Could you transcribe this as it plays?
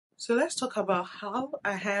So let's talk about how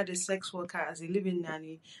I hired a sex worker as a living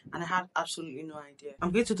nanny and I had absolutely no idea.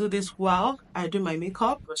 I'm going to do this while I do my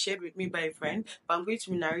makeup. It was shared with me by a friend, but I'm going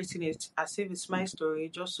to be narrating it as if it's my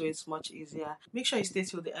story just so it's much easier. Make sure you stay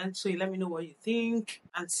till the end so you let me know what you think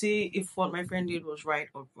and see if what my friend did was right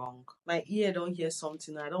or wrong. My ear don't hear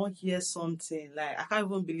something. I don't hear something. Like I can't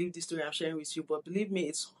even believe this story I'm sharing with you, but believe me,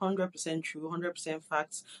 it's 100% true, 100%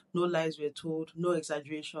 facts. No lies were told, no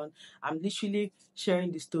exaggeration. I'm literally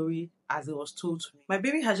sharing the story as it was told to me. My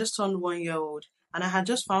baby had just turned 1 year old, and I had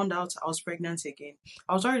just found out I was pregnant again.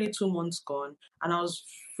 I was already 2 months gone, and I was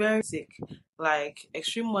very sick, like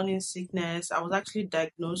extreme morning sickness. I was actually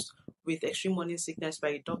diagnosed with extreme morning sickness by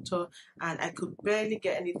a doctor, and I could barely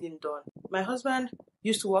get anything done. My husband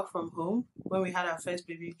used to work from home when we had our first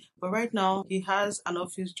baby, but right now he has an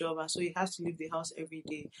office job, and so he has to leave the house every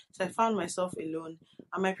day. So I found myself alone,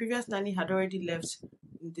 and my previous nanny had already left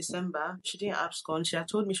in December. She didn't abscond. She had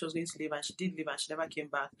told me she was going to leave and she did leave and she never came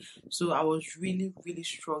back. So I was really, really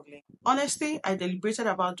struggling. Honestly, I deliberated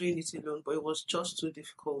about doing it alone, but it was just too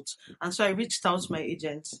difficult. And so I reached out to my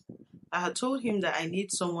agent. I had told him that I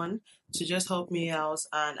need someone to just help me out,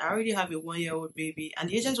 and I already have a 1 year old baby. And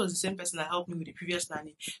the agent was the same person that helped me with the previous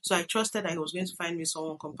nanny, so I trusted that he was going to find me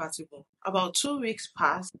someone compatible. About 2 weeks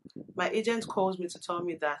passed. My agent calls me to tell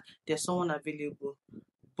me that there's someone available,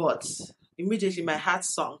 but immediately my heart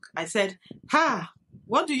sunk. I said, "Ha!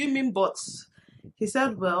 What do you mean, but?" He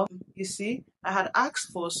said, "Well, you see, I had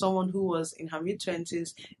asked for someone who was in her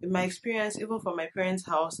mid-20s. In my experience, even from my parents'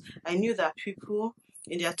 house, I knew that people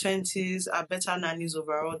in their 20s are better nannies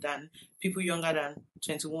overall than people younger than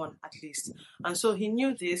 21 at least." And so he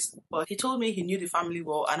knew this, but he told me he knew the family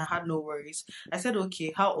well and I had no worries. I said,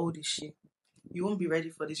 "Okay, how old is she? You won't be ready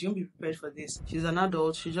for this. You won't be prepared for this. She's an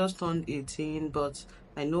adult. She just turned 18, but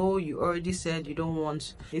I know you already said you don't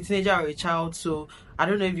want a teenager or a child, so I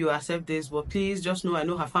don't know if you accept this, but please just know I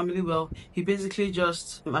know her family well." He basically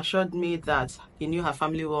just assured me that he knew her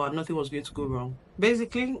family well and nothing was going to go wrong.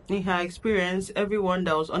 Basically, in her experience, everyone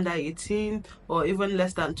that was under 18 or even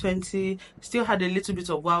less than 20 still had a little bit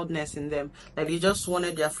of wildness in them. Like they just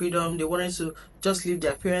wanted their freedom, they wanted to just leave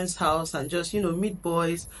their parents' house and just, meet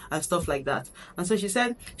boys and stuff like that. And so she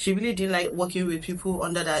said she really didn't like working with people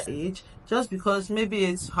under that age, just because maybe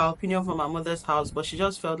it's her opinion from her mother's house, but she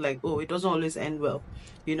just felt like, oh, it doesn't always end well.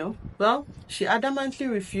 Well, she adamantly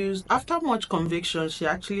refused. After much conviction, she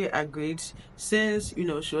actually agreed since,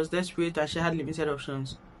 she was desperate and she had limited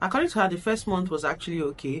options. According to her, the first month was actually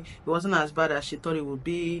okay. It wasn't as bad as she thought it would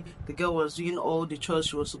be. The girl was doing all the chores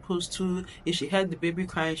she was supposed to. If she heard the baby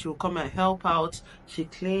crying, she would come and help out. She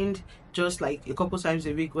cleaned just like a couple times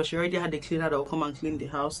a week, but she already had a cleaner that would come and clean the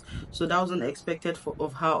house. So that wasn't expected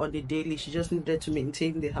of her on the daily. She just needed to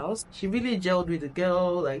maintain the house. She really gelled with the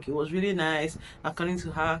girl. Like, it was really nice, according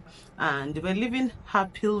to her. And they were living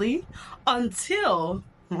happily until...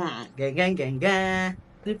 gang, gang, gang, gang.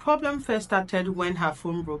 The problem first started when her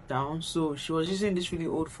phone broke down. So she was using this really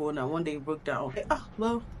old phone and one day it broke down.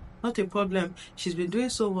 Well, not a problem. She's been doing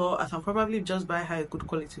so well, I can probably just buy her a good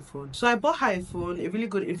quality phone. So I bought her a phone, a really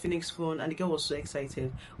good Infinix phone, and the girl was so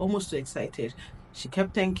excited, almost too excited. She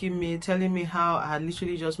kept thanking me, telling me how I had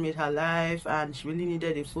literally just made her life and she really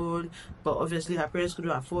needed a phone, but obviously her parents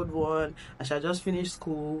couldn't afford one and she had just finished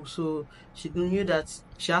school, so she knew that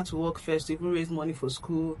she had to work first to even raise money for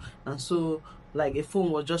school, and so like a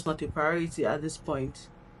phone was just not a priority at this point.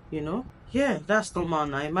 Yeah, that's normal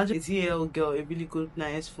now. Imagine a 3-year-old girl, a really good,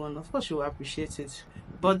 nice phone. Of course, she will appreciate it.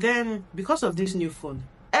 But then, because of this new phone,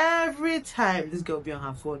 every time this girl will be on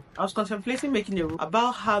her phone, I was contemplating making a rule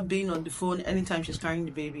about her being on the phone anytime she's carrying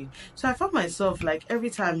the baby. So I found myself, like, every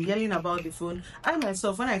time yelling about the phone. I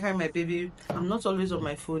myself, when I carry my baby, I'm not always on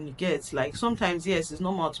my phone. You get, like, sometimes, yes, it's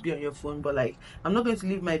normal to be on your phone, but, like, I'm not going to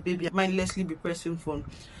leave my baby mindlessly be pressing phone.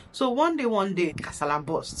 So one day, kasala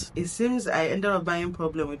burst. It seems I ended up buying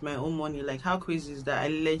problem with my own money. Like, how crazy is that? I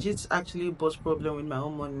legit actually bought problem with my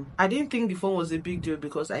own money. I didn't think the phone was a big deal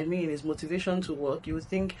because, I mean, it's motivation to work. You would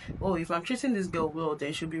think, oh, if I'm treating this girl well,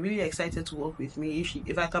 then she'll be really excited to work with me.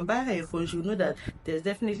 If I can buy her a phone, she'll know that there's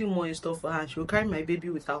definitely more in store for her. She'll carry my baby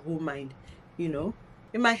with her whole mind.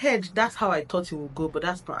 In my head, that's how I thought it would go, but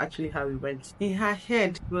that's not actually how it went. In her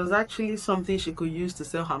head, it was actually something she could use to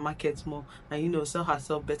sell her market more and, sell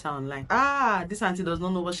herself better online. This auntie does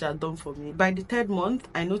not know what she had done for me. By the 3rd month,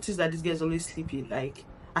 I noticed that this girl is always sleepy. Like,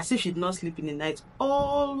 as if she did not sleep in the night,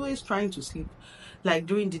 always trying to sleep, like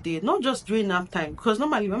during the day, not just during nap time. Because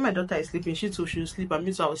normally when my daughter is sleeping, she too should sleep, and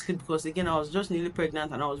me too I would sleep, because again I was just newly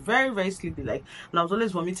pregnant and I was very, very sleepy, like, and I was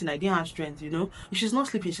always vomiting. I didn't have strength, you know. If she's not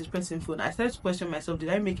sleeping, she's pressing phone. I started to question myself, did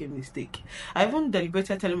I make a mistake? I even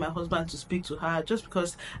deliberated telling my husband to speak to her, just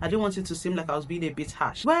because I didn't want it to seem like I was being a bit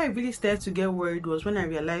harsh. Why I really started to get worried was when I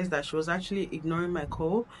realized that she was actually ignoring my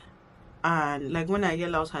call. And like when I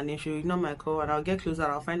yell out her name, she'll ignore my call, and I'll get closer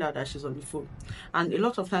and I'll find out that she's on the phone. And a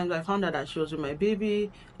lot of times I found out that she was with my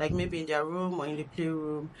baby, like maybe in their room or in the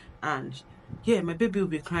playroom, and yeah, my baby will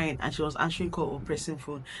be crying and she was answering call or pressing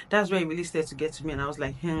phone. That's where it really started to get to me, and I was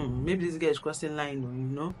like, maybe this girl is crossing line, or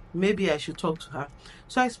you know, maybe I should talk to her.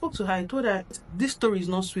 So I spoke to her. I told her this story is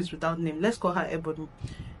not sweet without name. Let's call her Ebony.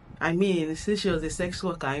 I mean, since she was a sex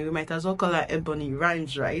worker, we might as well call her Ebony.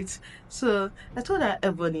 Rhymes, right? So I told her,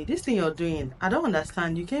 Ebony, this thing you're doing, I don't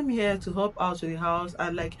understand. You came here to help out with the house,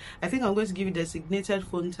 and like, I think I'm going to give you designated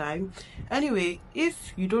phone time. Anyway,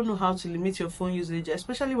 if you don't know how to limit your phone usage,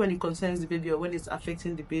 especially when it concerns the baby or when it's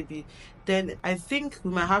affecting the baby, then I think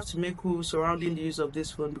we might have to make rules surrounding the use of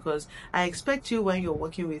this phone, because I expect you, when you're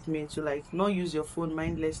working with me, to like not use your phone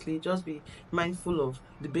mindlessly. Just be mindful of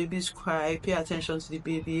the baby's cry, pay attention to the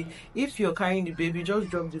baby. If you're carrying the baby, just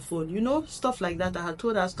drop the phone, you know, stuff like that. I had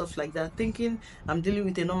told her stuff like that, thinking I'm dealing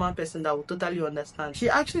with a normal person that would totally understand. She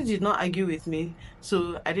actually did not argue with me,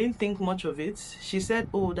 so I didn't think much of it. She said,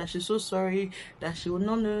 oh, that she's so sorry, that she would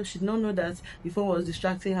not know, she did not know that the phone was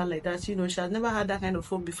distracting her like that. You know, she had never had that kind of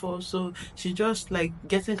phone before, so she just like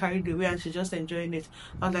getting carried away and she just enjoying it.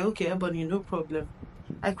 I was like, okay, Ebony, no problem.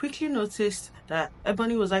 I quickly noticed that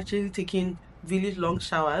Ebony was actually taking really long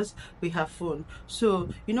showers with her phone. So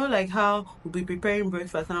you know, like how we'll be preparing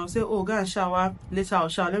breakfast and I'll say, oh, go and shower, later I'll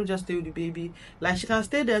shower, let me just stay with the baby. Like, she can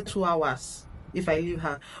stay there 2 hours if I leave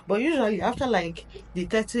her, but usually after like the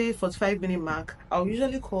 30-45 minute mark, I'll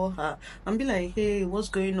usually call her and be like, hey, what's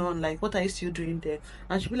going on, like what are you still doing there?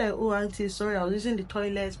 And she'll be like, oh auntie, sorry, I was using the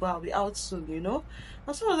toilet, but I'll be out soon, you know.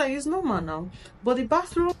 And so I was like, it's normal now. But the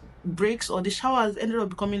bathroom breaks or the showers ended up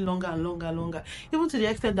becoming longer and longer and longer, even to the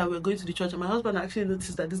extent that we were going to the church and my husband actually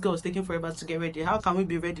noticed that this girl was taking forever to get ready. How can we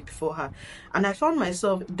be ready before her? And I found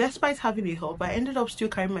myself, despite having a help, I ended up still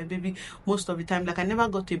carrying my baby most of the time. Like, I never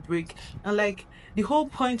got a break. And like, the whole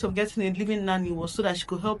point of getting a living nanny was so that she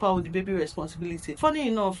could help out with the baby responsibility. Funny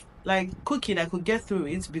enough, like cooking, I could get through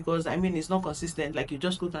it because I mean, it's not consistent, like you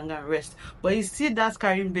just cook and go and rest. But you see that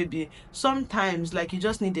carrying baby, sometimes like you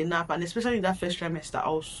just need a nap, and especially in that first trimester, I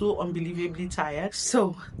was so unbelievably tired.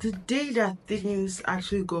 So the day that things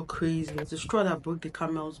actually got crazy, the straw that broke the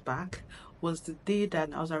camel's back, was the day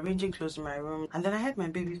that I was arranging clothes in my room, and then I heard my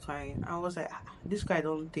baby crying. I was like, this guy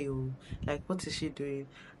don't tell, like what is she doing?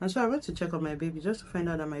 And so I went to check on my baby just to find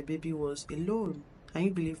out that my baby was alone. Can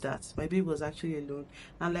you believe that? My baby was actually alone.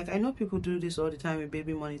 And like, I know people do this all the time with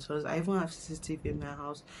baby monitors. I even have CCTV in my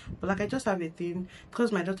house. But like, I just have a thing,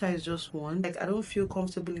 because my daughter is just one. Like, I don't feel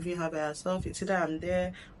comfortable leaving her by herself. It's either I'm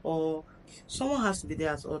there or someone has to be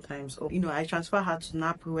there at all times. Or, you know, I transfer her to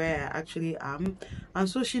nap where I actually am. And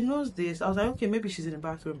so she knows this. I was like, okay, maybe she's in the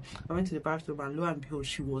bathroom. I went to the bathroom and lo and behold,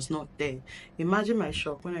 she was not there. Imagine my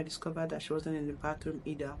shock when I discovered that she wasn't in the bathroom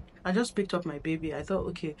either. I just picked up my baby. I thought,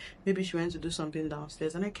 okay, maybe she went to do something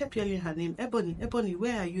downstairs. And I kept yelling her name, Ebony, Ebony,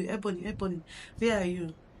 where are you? Ebony, Ebony, where are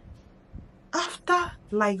you? After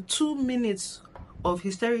like 2 minutes of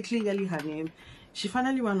hysterically yelling her name, she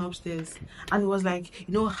finally ran upstairs, and it was like,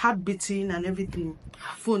 you know, heart beating and everything,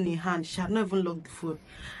 phone in hand. She had not even locked the phone.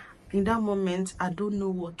 In that moment, I don't know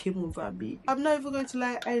what came over me. I'm not even going to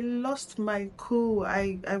lie, I lost my cool.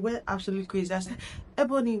 I went absolutely crazy. I said,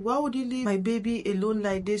 Ebony, why would you leave my baby alone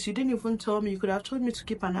like this? You didn't even tell me. You could have told me to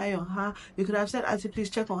keep an eye on her. You could have said, auntie, please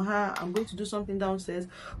check on her. I'm going to do something downstairs.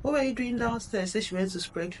 What were you doing downstairs? Say she went to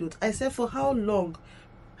spread clothes. I said, for how long?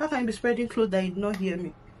 How can you be spreading clothes that you did not hear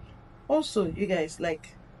me? Also, you guys,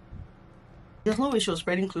 like, there's no way she was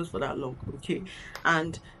spreading clothes for that long, okay?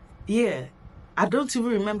 And yeah, I don't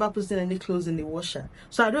even remember putting any clothes in the washer.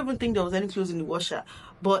 So I don't even think there was any clothes in the washer.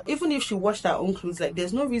 But even if she washed her own clothes, like,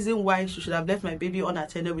 there's no reason why she should have left my baby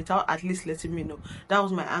unattended without at least letting me know. That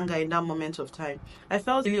was my anger in that moment of time. I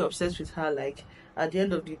felt really obsessed with her, like, at the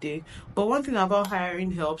end of the day. But one thing about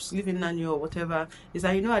hiring helps, living nanny or whatever, is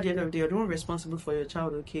that, you know, at the end of the day, you're the one responsible for your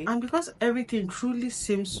child, okay? And because everything truly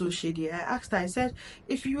seems so shady, I asked her, I said,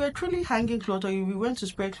 if you were truly hanging clothes or you went to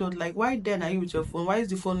spread clothes, like, why then are you with your phone? Why is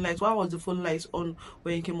the phone light? Why was the phone lights on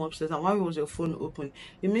when you came upstairs? And why was your phone open?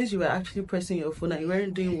 It means you were actually pressing your phone and you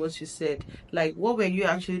weren't doing what you said. Like, what were you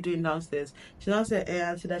actually doing downstairs? She now said,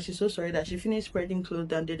 auntie, that she's so sorry that she finished spreading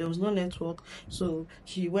clothes and there was no network, so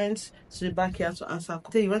she went to the backyard to answer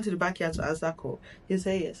call. He went to the backyard to answer call. He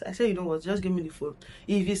said yes. I said, you know what, just give me the phone.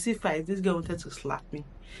 If you see fight, this girl wanted to slap me.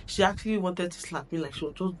 She actually wanted to slap me, like she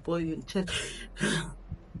was just boiling chest.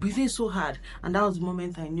 Breathing so hard, and that was the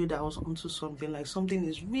moment I knew that I was onto something. Like something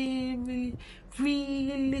is really,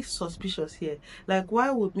 really suspicious here. Like, why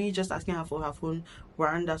would me just asking her for her phone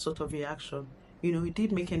warrant that sort of reaction? You know, it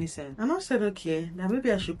didn't make any sense. And I said, okay, now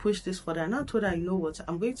maybe I should push this further. And I told her, you know what,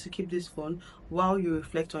 I'm going to keep this phone while you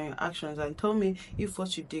reflect on your actions and tell me if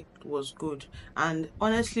what you did was good. And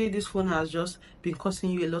honestly, this phone has just been causing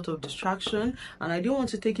you a lot of distraction, and I didn't want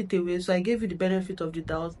to take it away, so I gave you the benefit of the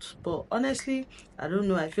doubt. But honestly, I don't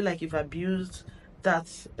know, I feel like you've abused that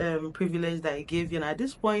privilege that I gave you, and at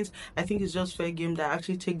this point I think it's just fair game that I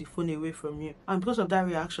actually take the phone away from you. And because of that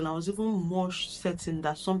reaction, I was even more certain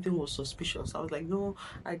that something was suspicious. I was like, no,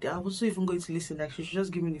 I wasn't even going to listen. Like, she should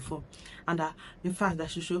just give me the phone, and in fact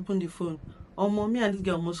that she should open the phone. Oh, mommy and this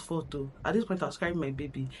girl almost fought though. At this point I was carrying my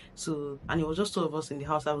baby, so, and it was just two of us in the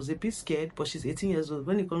house. I was a bit scared, but she's 18 years old.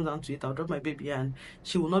 When it comes down to it, I'll drop my baby and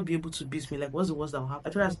she will not be able to beat me. Like, what's the worst that will happen?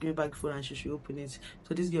 I told her to give me back the phone and she should open it.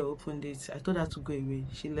 So this girl opened it. I told her to go away.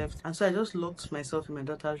 She left, and so I just locked myself in my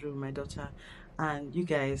daughter's room with my daughter. And you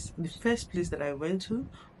guys, the first place that I went to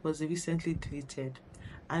was the recently deleted.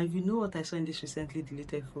 And if you know what I saw in this recently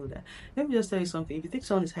deleted folder, let me just tell you something. If you think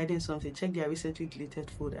someone is hiding something, check their recently deleted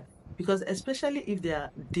folder. Because especially if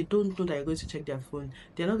they don't know that you're going to check their phone,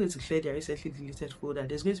 they're not going to clear their recently deleted folder.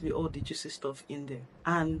 There's going to be all the juicy stuff in there.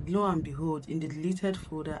 And lo and behold, in the deleted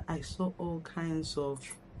folder, I saw all kinds of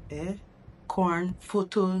corn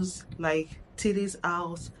photos, like titties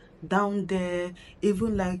out, down there,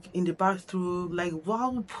 even like in the bathroom, like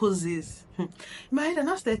wild poses. In my head, and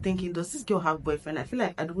I started thinking, does this girl have boyfriend? I feel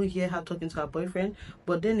like I don't hear her talking to her boyfriend,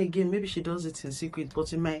 but then again, maybe she does it in secret.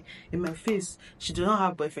 But in my face, she did not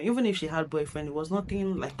have boyfriend. Even if she had boyfriend, it was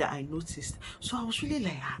nothing like that I noticed. So I was really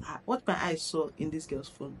like, what my eyes saw in this girl's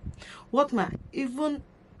phone, even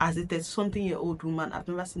as a 30-something-year-old woman, I've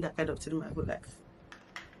never seen that kind of thing in my whole life.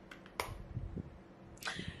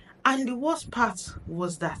 And the worst part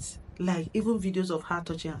was that, like, even videos of her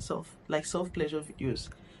touching herself, like self-pleasure videos.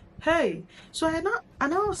 Hey, so I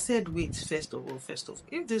now said, wait, first of all,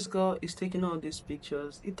 if this girl is taking all these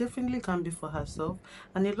pictures, it definitely can be for herself.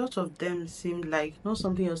 And a lot of them seem like not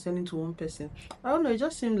something you're sending to one person. I don't know, it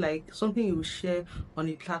just seemed like something you will share on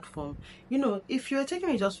a platform. You know, if you're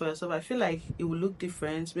taking it just for yourself, I feel like it will look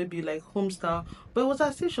different, maybe like home style. But it was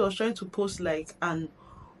as if she was trying to post like an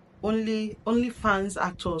only fans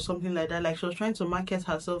actor or something like that. Like, she was trying to market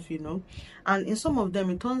herself, you know. And in some of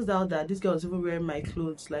them, it turns out that this girl was even wearing my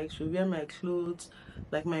clothes. Like, she would wear my clothes,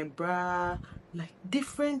 like my bra, like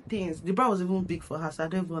different things. The bra was even big for her, so I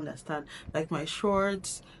don't even understand. Like my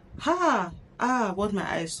shorts. What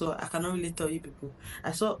my eyes saw, I cannot really tell you people.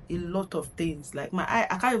 I saw a lot of things. Like,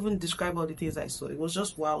 I can't even describe all the things I saw. It was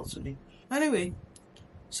just wild to me. Anyway,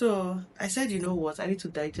 so I said, you know what, I need to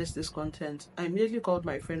digest this content. I immediately called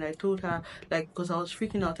my friend. I told her, like, because I was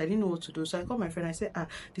freaking out, I didn't know what to do. So I called my friend. I said,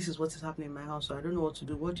 this is what is happening in my house, so I don't know what to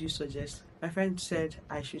do. What do you suggest? My friend said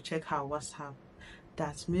I should check her WhatsApp.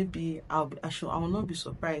 That maybe I will not be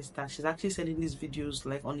surprised that she's actually sending these videos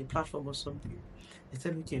like on a platform or something. I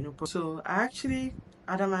said, okay, no problem. So I actually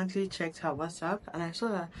adamantly checked her WhatsApp, and I saw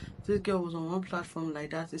that this girl was on one platform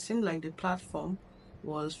like that. It seemed like the platform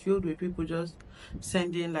was filled with people just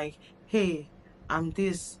sending like, hey, I'm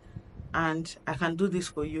this and I can do this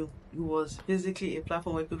for you. It was basically a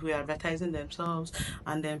platform where people were advertising themselves,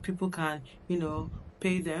 and then people can, you know,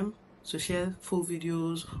 pay them to share full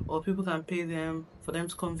videos, or people can pay them for them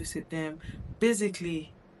to come visit them.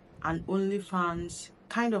 Basically an OnlyFans,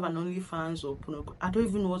 kind of an OnlyFans, or I don't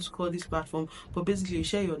even know what to call this platform, but basically you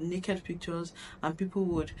share your naked pictures and people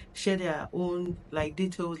would share their own like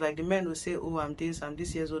details. Like, the men will say, oh, I'm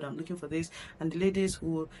this years old, I'm looking for this, and the ladies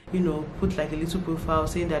will, you know, put like a little profile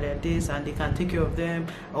saying that they're this and they can take care of them,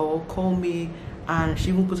 or call me, and she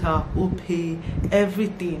even put her OPay,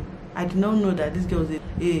 everything. I did not know that this girl was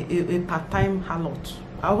a part-time harlot.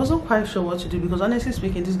 I wasn't quite sure what to do, because honestly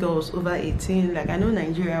speaking, this girl was over 18. Like, I know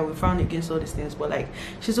Nigeria, we frown against all these things, but like,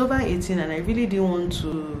 she's over 18 and I really didn't want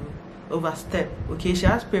to overstep. Okay, she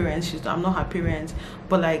has parents, I'm not her parents,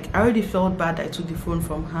 but like, I already felt bad that I took the phone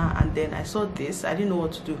from her, and then I saw this. I didn't know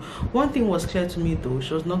what to do. One thing was clear to me though,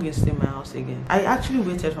 she was not going to stay in my house again. I actually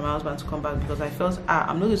waited for my husband to come back, because I felt,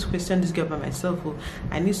 I'm not going to question this girl by myself.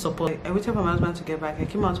 I need support. I waited for my husband to get back. I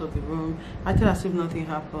came out of the room, I acted as if nothing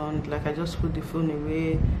happened. Like, I just put the phone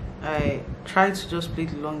away, I tried to just play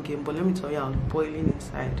the long game, but let me tell you, I was boiling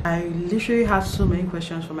inside. I literally had so many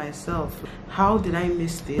questions for myself. How did I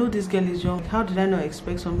miss this? I know this girl is young. How did I not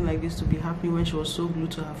expect something like this to be happening when she was so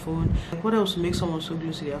glued to her phone? Like, what else would make someone so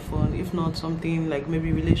glued to their phone? If not something like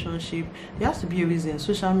maybe relationship, there has to be a reason.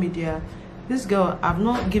 Social media. This girl, I've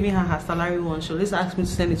not given her salary once. She'll just ask me to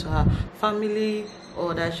send it to her family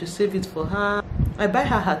or that I should save it for her. I buy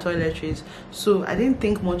her toiletries, so I didn't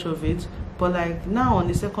think much of it. But like now, on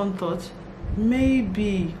the second thought,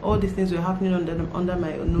 maybe all these things were happening under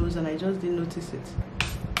my nose and I just didn't notice it.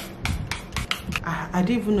 I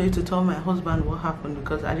didn't even know to tell my husband what happened,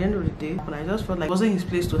 because at the end of the day, when I just felt like it wasn't his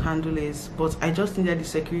place to handle it, but I just needed the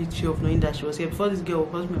security of knowing that she was here before this girl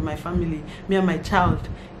was my family, me and my child.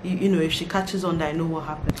 You know, if she catches on, that I know what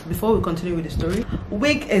happened. Before we continue with the story,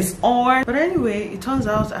 wig is on. But anyway, it turns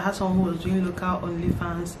out I had someone who was doing local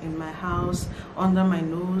OnlyFans in my house, under my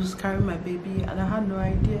nose, carrying my baby, and I had no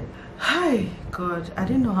idea. Hi God, I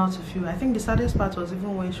didn't know how to feel. I think the saddest part was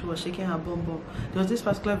even when she was shaking her bum bum. There was this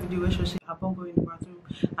particular video where she was shaking her bum bum in the bathroom,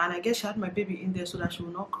 and I guess she had my baby in there so that she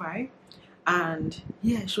would not cry. And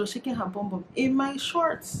yeah, she was shaking her bum bum in my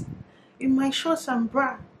shorts and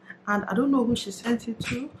bra. And I don't know who she sent it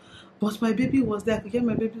to, but my baby was there. I could hear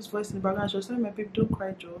my baby's voice in the background. She was telling my baby, "Don't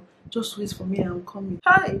cry, Joe. Just wait for me, I'm coming."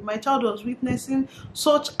 Hi, my child was witnessing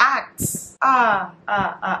such acts. That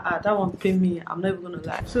one paid me. I'm not even gonna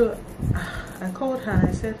lie. So I called her and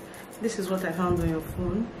I said, "This is what I found on your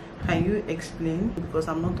phone. Can you explain? Because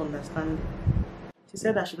I'm not understanding." She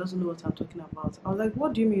said that she doesn't know what I'm talking about. I was like,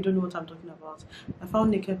 what do you mean you don't know what I'm talking about? I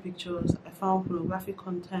found naked pictures, I found pornographic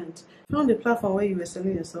content, I found a platform where you were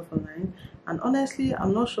selling yourself online, and honestly,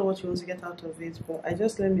 I'm not sure what you want to get out of it, but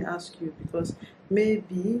let me ask you, because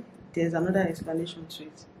maybe there's another explanation to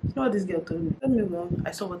it. You know what this girl told me? Tell me, well,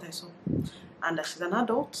 I saw what I saw, and that she's an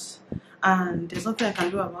adult, and there's nothing I can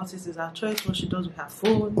do about it. It's her choice what she does with her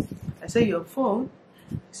phone. I say, your phone?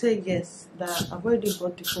 She said yes, that I've already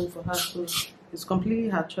bought the phone for her, so it's completely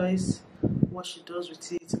her choice what she does with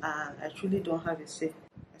it, and I truly don't have a say.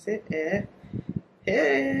 I said,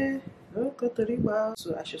 look at the wow.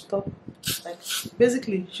 So I should stop. Like,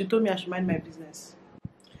 basically, she told me I should mind my business.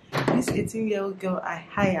 This 18-year-old girl I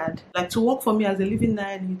hired, like, to work for me as a living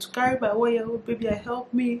nanny, to carry my 1-year-old baby and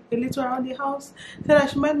help me a little around the house, said I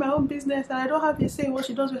should mind my own business and I don't have a say in what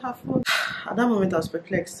she does with her phone. At that moment, I was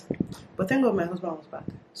perplexed. But thank God my husband was back.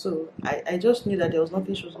 So I just knew that there was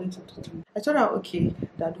nothing she was going to do to me. I told her, okay,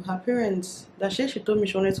 that her parents, that she told me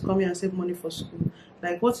she wanted to come here and save money for school.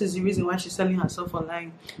 Like, what is the reason why she's selling herself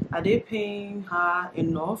online? Are they paying her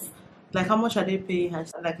enough? Like, how much are they paying her?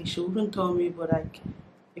 Like, she wouldn't tell me, but like,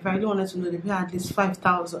 if I really wanted to know, they pay her at least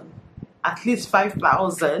 5,000. At least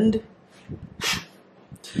 5,000.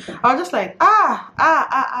 I was just like,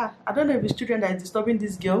 I don't know if it's children that is disturbing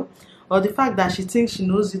this girl, or the fact that she thinks she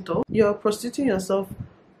knows it all. You're prostituting yourself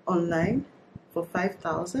online for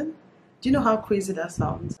 5,000. Do you know how crazy that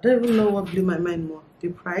sounds? I don't even know what blew my mind more, the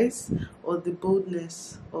price or the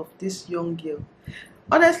boldness of this young girl.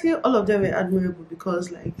 Honestly, all of them were admirable,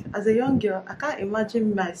 because like, as a young girl, I can't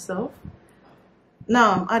imagine myself.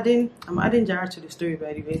 Now I'm adding Jara to the story,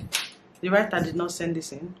 by the way. The writer did not send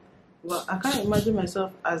this in. Well, I can't imagine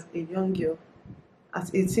myself as a young girl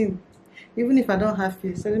at 18. Even if I don't have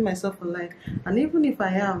fear, selling myself online, and even if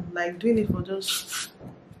I am like doing it for just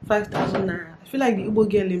 5,000 naira, I feel like the Igbo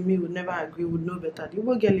girl in me would never agree, would know better. The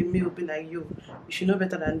Igbo girl in me would be like, yo, you should know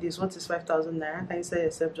better than this. What is 5,000 naira? Can you sell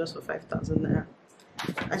yourself just for 5,000 naira?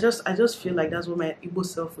 I just feel like that's what my Igbo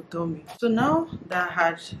self would tell me. So now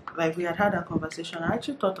that we had had that conversation, I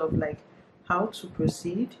actually thought of like how to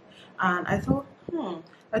proceed, and I thought,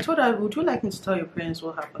 I told her, would you like me to tell your parents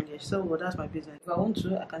what happened here? She said, well, that's my business. If I want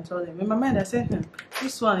to, I can tell them. In my mind, I said,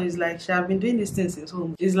 this one is like, she have been doing this thing since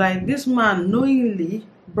home. It's like this man knowingly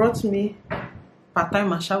brought me part-time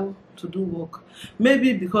Mashawu to do work.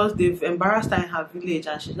 Maybe because they've embarrassed her in her village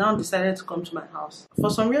and she now decided to come to my house. For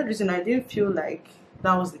some weird reason, I didn't feel like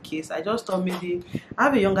that was the case. I just thought maybe I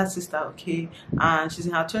have a younger sister, okay, and she's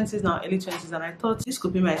in her 20s now, early 20s, and I thought this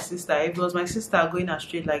could be my sister. If it was my sister going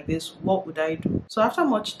astray like this, what would I do? So after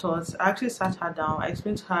much thought, I actually sat her down. I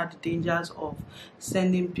explained to her the dangers of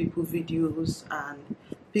sending people videos and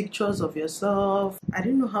pictures of yourself. I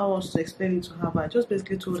didn't know how else to explain it to her, but I just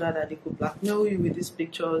basically told her that they could blackmail you with these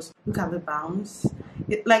pictures. Look at the bounce.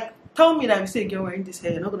 Tell me that if you see a girl wearing this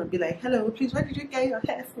hair, you're not going to be like, hello, please, where did you get your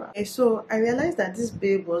hair from? And so I realized that this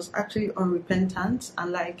babe was actually unrepentant,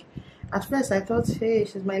 and like, at first I thought, hey,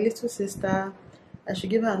 she's my little sister, I should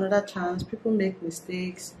give her another chance. People make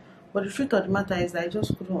mistakes. But the truth of the matter is that I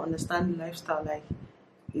just couldn't understand the lifestyle. Like,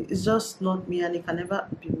 it's just not me, and it can never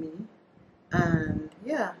be me. And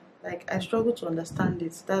yeah, Like, I struggled to understand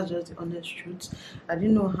it. That's just the honest truth. I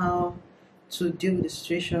didn't know how to deal with the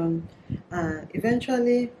situation. And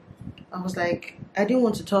eventually, I was like, I didn't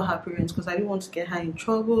want to tell her parents because I didn't want to get her in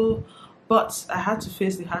trouble. But I had to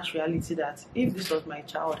face the harsh reality that if this was my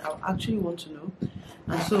child, I would actually want to know.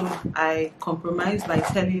 And so I compromised by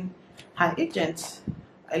telling her agent.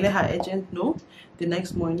 I let her agent know. The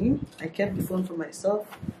next morning, I kept the phone for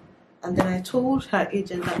myself. And then I told her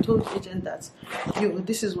agent, that, yo,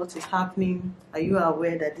 this is what is happening. Are you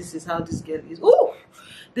aware that this is how this girl is? Oh,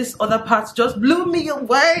 this other part just blew me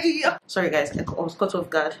away. Sorry guys, I was caught off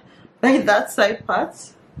guard by that side part.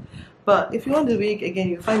 But if you want the wig again,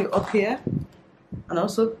 you find it up here and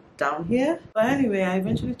also down here. But anyway, I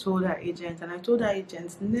eventually told her agent, and I told her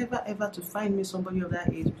agent never ever to find me somebody of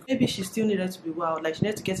that age. Maybe she still needed to be wild, like she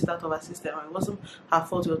needed to get it out of her system. It wasn't her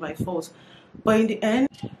fault, it was my fault. But in the end,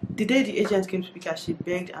 the day the agent came to pick her, she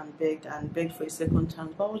begged and begged and begged for a second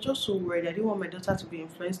chance. But I was just so worried. I didn't want my daughter to be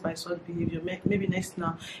influenced by such behavior. Maybe next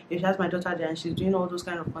now, if she has my daughter there and she's doing all those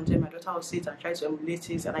kind of content, my daughter will sit and try to emulate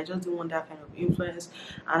it. And I just didn't want that kind of influence.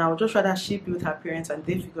 And I would just rather she be with her parents and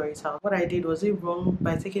they figure it out. What I did, was it wrong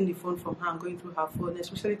by taking the phone from her and going through her phone,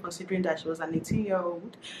 especially considering that she was an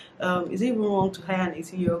 18-year-old? Is it even wrong to hire an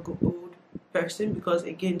 18-year-old person? Because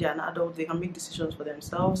again, they're an adult, they can make decisions for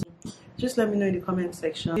themselves. Just let me know in the comment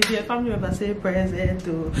section. If you're a family member, say present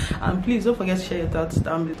too. And please don't forget to share your thoughts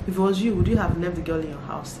down below. If it was you, would you have left the girl in your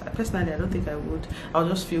house? Personally, I don't think I would. I'll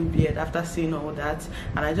just feel weird after seeing all that,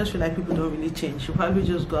 and I just feel like people don't really change. You probably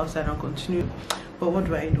just go outside and continue. But what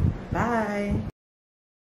do I do? Bye.